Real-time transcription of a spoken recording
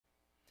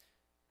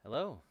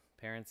Hello,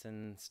 parents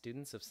and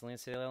students of Salina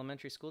City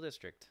Elementary School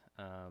District.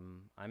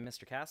 I'm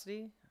Mr.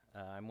 Cassidy.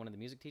 I'm one of the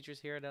music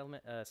teachers here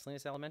at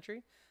Salinas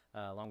Elementary,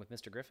 along with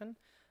Mr. Griffin.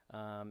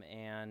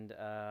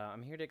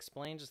 I'm here to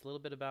explain just a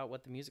little bit about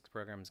what the music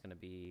program is going to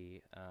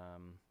be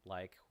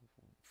like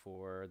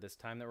for this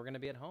time that we're going to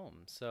be at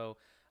home. So,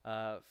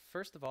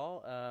 first of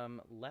all,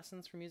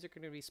 lessons for music are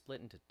going to be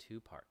split into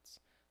two parts: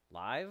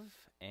 live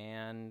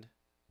and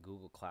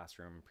Google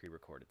Classroom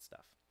pre-recorded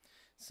stuff.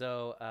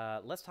 So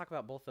let's talk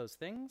about both those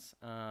things,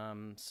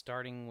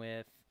 starting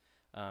with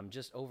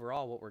just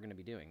overall what we're going to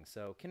be doing.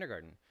 So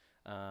kindergarten,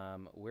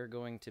 we're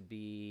going to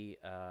be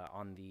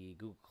on the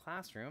Google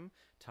Classroom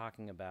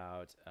talking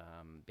about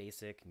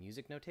basic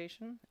music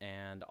notation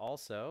and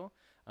also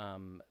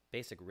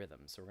basic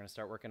rhythms. So we're going to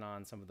start working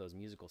on some of those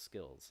musical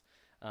skills.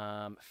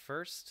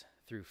 First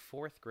through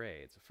fourth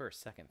grade, so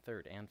first, second,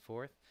 third, and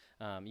fourth,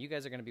 you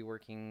guys are going to be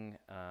working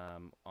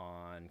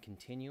on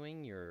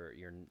continuing your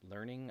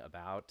learning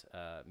about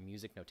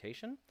music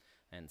notation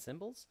and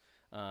symbols,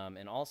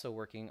 and also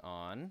working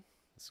on,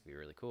 this will be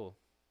really cool,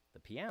 the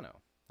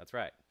piano. That's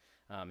right.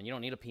 And you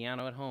don't need a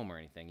piano at home or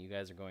anything. You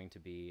guys are going to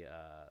be,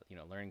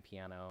 learning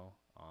piano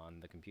on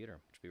the computer,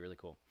 which would be really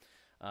cool.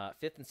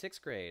 Fifth and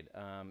sixth grade,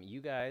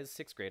 you guys,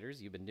 sixth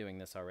graders, you've been doing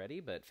this already,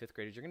 but fifth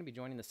graders, you're going to be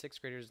joining the sixth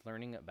graders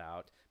learning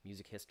about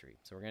music history.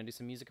 So we're going to do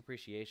some music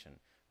appreciation.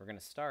 We're going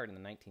to start in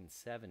the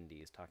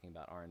 1970s talking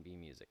about R&B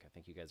music. I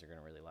think you guys are going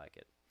to really like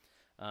it.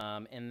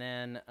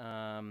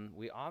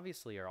 We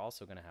obviously are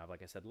also going to have,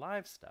 like I said,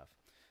 live stuff.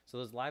 So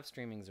those live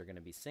streamings are going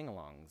to be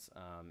sing-alongs,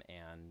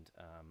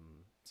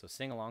 so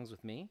sing-alongs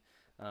with me.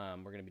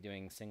 We're going to be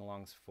doing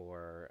sing-alongs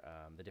for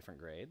the different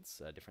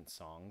grades, different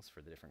songs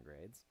for the different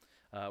grades.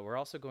 We're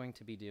also going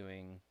to be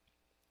doing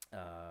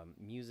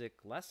music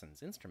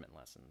lessons, instrument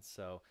lessons.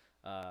 So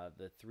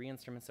the three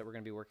instruments that we're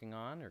going to be working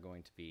on are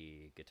going to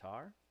be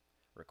guitar,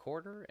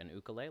 recorder, and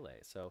ukulele.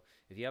 So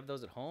if you have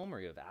those at home or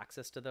you have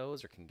access to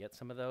those or can get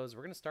some of those,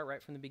 we're going to start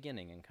right from the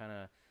beginning and kind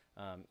of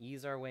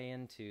ease our way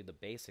into the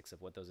basics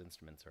of what those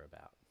instruments are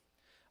about.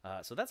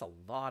 So that's a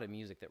lot of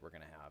music that we're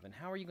going to have. And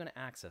how are you going to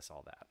access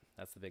all that?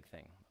 That's the big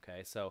thing.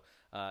 Okay, so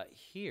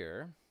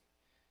here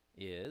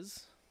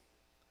is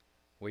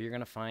where you're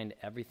going to find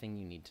everything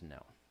you need to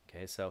know.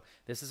 Okay, so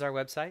this is our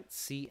website,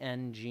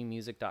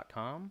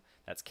 cngmusic.com.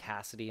 That's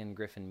Cassidy and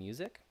Griffin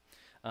Music.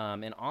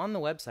 And on the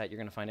website, you're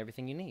going to find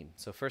everything you need.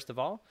 So first of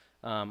all,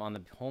 on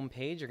the home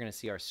page, you're going to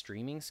see our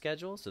streaming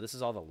schedule. So this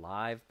is all the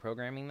live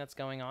programming that's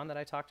going on that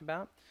I talked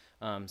about.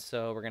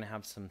 So we're going to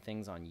have some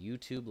things on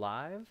YouTube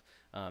Live,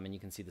 and you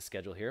can see the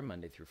schedule here,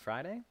 Monday through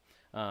Friday.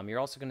 You're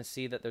also going to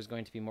see that there's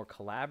going to be more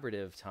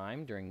collaborative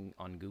time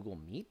on Google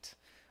Meet.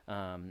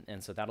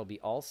 And so that'll be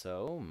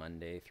also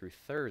Monday through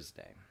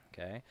Thursday.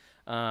 Okay.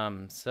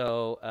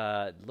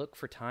 Look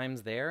for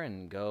times there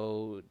and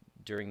go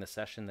during the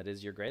session that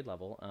is your grade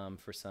level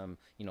for some,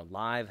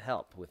 live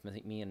help with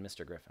me and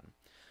Mr. Griffin.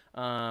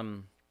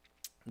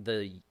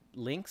 The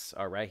links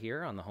are right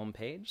here on the home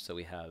page. So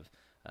we have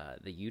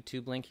the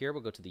YouTube link here.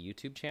 We'll go to the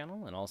YouTube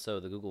channel, and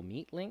also the Google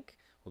Meet link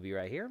will be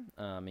right here.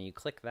 And you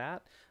click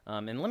that.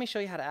 And let me show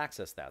you how to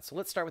access that. So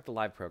let's start with the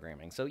live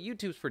programming. So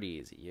YouTube's pretty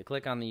easy. You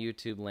click on the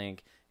YouTube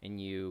link and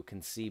you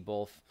can see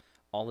both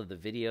all of the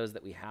videos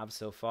that we have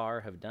so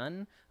far have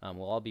done.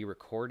 Will all be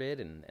recorded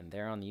and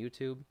there on the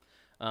YouTube.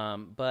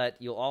 But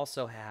you'll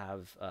also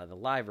have the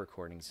live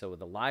recording. So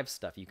the live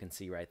stuff you can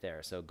see right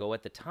there. So go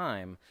at the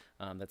time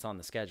that's on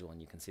the schedule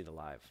and you can see the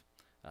live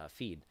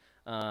feed.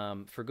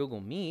 For Google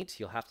Meet,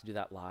 you'll have to do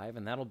that live,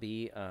 and that'll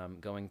be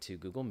going to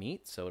Google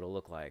Meet. So it'll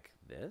look like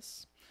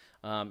this.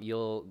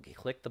 You'll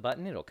click the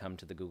button. It'll come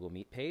to the Google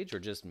Meet page, or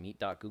just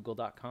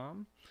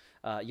meet.google.com.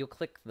 You'll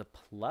click the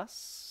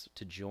plus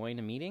to join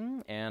a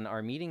meeting, and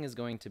our meeting is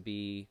going to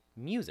be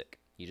music.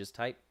 You just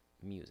type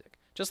music,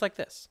 just like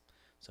this.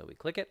 So we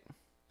click it,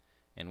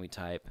 and we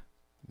type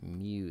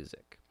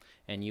music.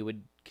 And you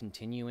would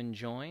continue and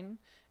join,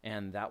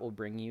 and that will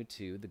bring you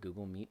to the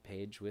Google Meet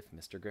page with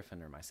Mr.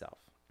 Griffin or myself.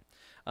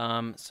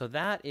 So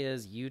that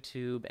is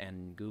YouTube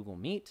and Google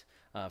Meet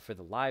for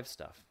the live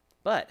stuff.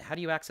 But how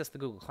do you access the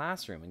Google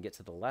Classroom and get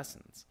to the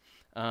lessons?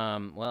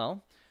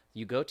 Well,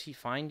 you go to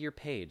find your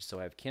page. So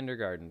I have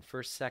kindergarten,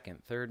 first,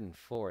 second, third, and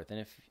fourth. And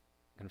if you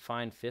can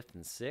find fifth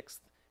and sixth,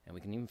 and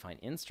we can even find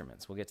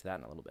instruments. We'll get to that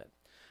in a little bit.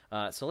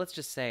 So let's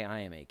just say I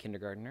am a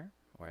kindergartner,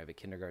 or I have a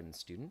kindergarten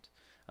student.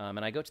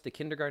 And I go to the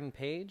kindergarten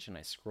page and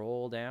I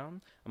scroll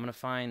down. I'm going to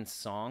find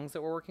songs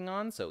that we're working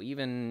on. So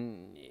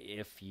even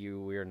if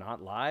we're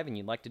not live and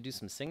you'd like to do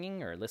some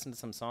singing or listen to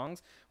some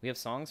songs, we have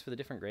songs for the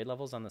different grade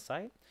levels on the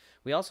site.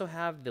 We also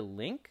have the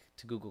link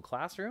to Google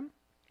Classroom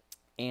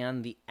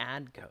and the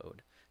add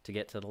code to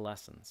get to the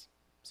lessons.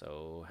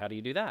 So how do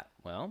you do that?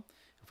 Well,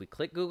 if we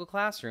click Google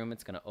Classroom,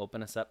 it's going to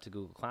open us up to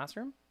Google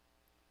Classroom.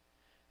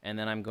 And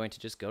then I'm going to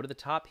just go to the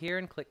top here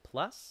and click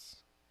plus,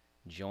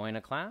 join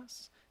a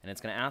class. And it's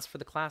going to ask for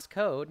the class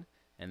code,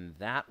 and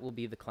that will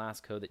be the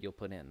class code that you'll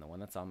put in, the one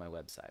that's on my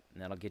website.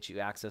 And that'll get you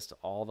access to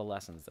all the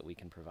lessons that we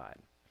can provide,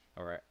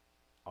 or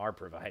are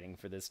providing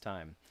for this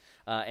time.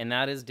 And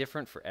that is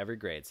different for every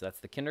grade. So that's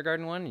the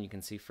kindergarten one, and you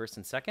can see first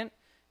and second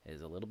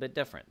is a little bit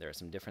different. There are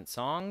some different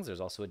songs.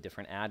 There's also a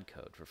different ad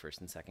code for first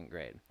and second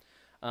grade.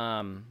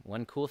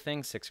 One cool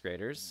thing, sixth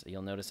graders,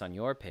 you'll notice on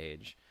your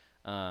page,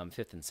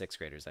 fifth and sixth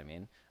graders, I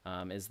mean,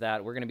 is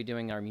that we're going to be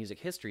doing our music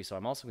history. So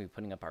I'm also going to be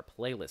putting up our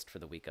playlist for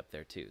the week up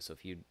there too. So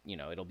if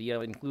it'll be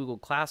in Google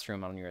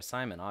Classroom on your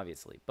assignment,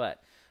 obviously.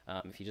 But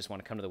if you just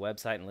want to come to the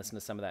website and listen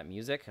to some of that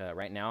music,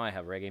 right now I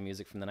have reggae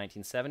music from the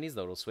 1970s,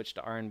 though it'll switch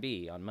to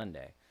R&B on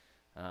Monday.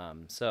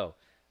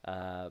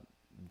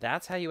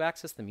 That's how you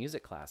access the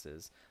music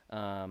classes.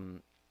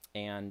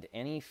 And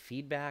any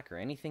feedback or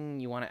anything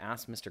you want to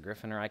ask Mr.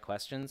 Griffin or I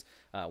questions,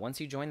 once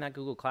you join that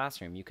Google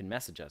Classroom, you can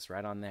message us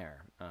right on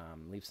there.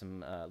 Leave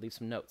some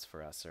notes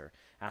for us or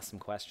ask some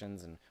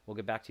questions, and we'll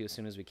get back to you as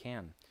soon as we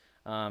can.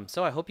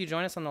 So I hope you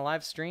join us on the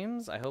live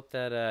streams. I hope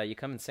that you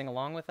come and sing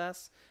along with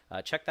us.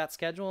 Check that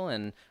schedule,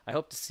 and I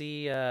hope to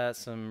see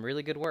some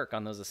really good work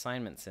on those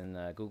assignments in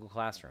Google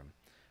Classroom.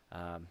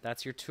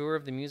 That's your tour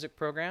of the music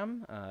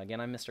program.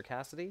 Again, I'm Mr.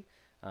 Cassidy.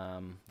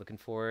 Looking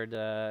forward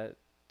to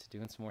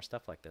doing some more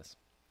stuff like this.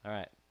 All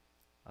right.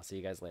 I'll see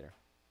you guys later.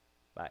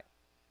 Bye.